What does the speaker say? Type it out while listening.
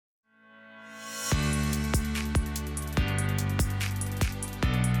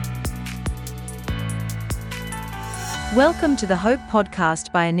Welcome to the Hope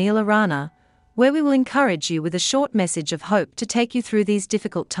Podcast by Anil Arana, where we will encourage you with a short message of hope to take you through these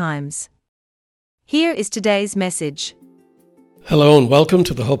difficult times. Here is today's message. Hello and welcome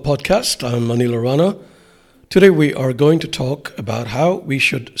to the Hope Podcast. I'm Anil Arana. Today we are going to talk about how we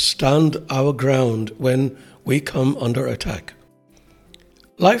should stand our ground when we come under attack.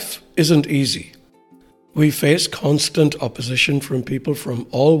 Life isn't easy. We face constant opposition from people from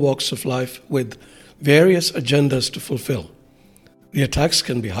all walks of life with various agendas to fulfill. The attacks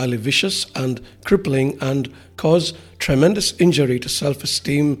can be highly vicious and crippling and cause tremendous injury to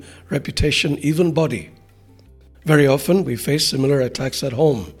self-esteem, reputation, even body. Very often we face similar attacks at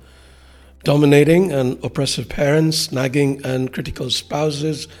home. Dominating and oppressive parents, nagging and critical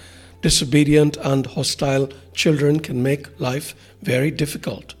spouses, disobedient and hostile children can make life very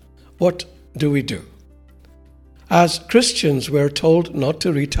difficult. What do we do? As Christians, we're told not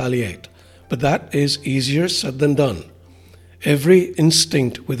to retaliate. But that is easier said than done. Every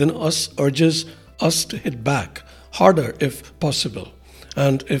instinct within us urges us to hit back, harder if possible.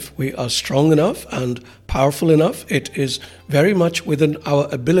 And if we are strong enough and powerful enough, it is very much within our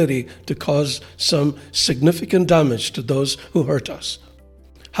ability to cause some significant damage to those who hurt us.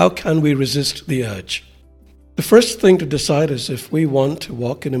 How can we resist the urge? The first thing to decide is if we want to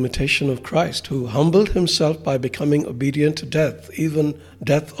walk in imitation of Christ, who humbled himself by becoming obedient to death, even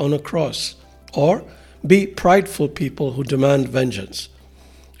death on a cross. Or be prideful people who demand vengeance.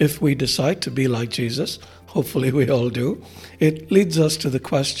 If we decide to be like Jesus, hopefully we all do, it leads us to the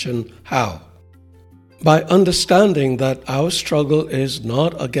question, how? By understanding that our struggle is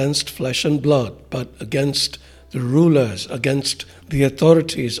not against flesh and blood, but against the rulers, against the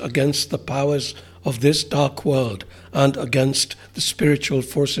authorities, against the powers of this dark world, and against the spiritual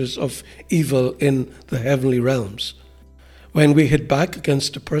forces of evil in the heavenly realms. When we hit back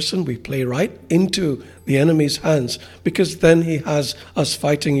against a person, we play right into the enemy's hands, because then he has us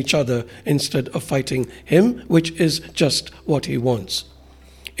fighting each other instead of fighting him, which is just what he wants.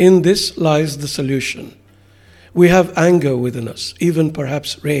 In this lies the solution. We have anger within us, even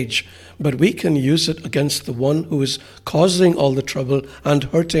perhaps rage, but we can use it against the one who is causing all the trouble and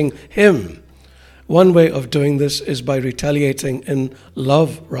hurting him. One way of doing this is by retaliating in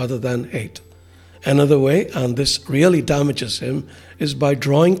love rather than hate. Another way, and this really damages him, is by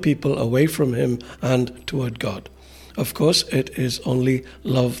drawing people away from him and toward God. Of course, it is only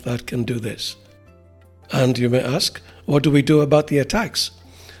love that can do this. And you may ask, what do we do about the attacks?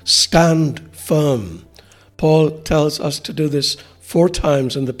 Stand firm. Paul tells us to do this 4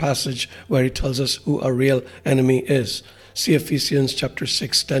 times in the passage where he tells us who our real enemy is. See Ephesians chapter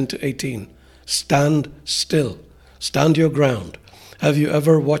 6, 10 to 18. Stand still. Stand your ground. Have you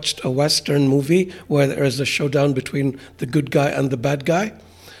ever watched a Western movie where there is a showdown between the good guy and the bad guy?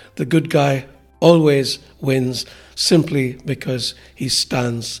 The good guy always wins simply because he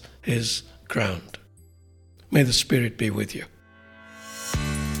stands his ground. May the Spirit be with you.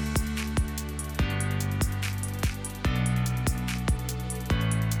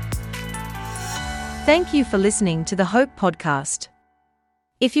 Thank you for listening to the Hope Podcast.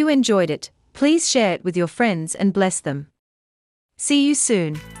 If you enjoyed it, please share it with your friends and bless them. See you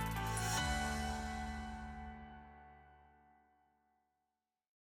soon.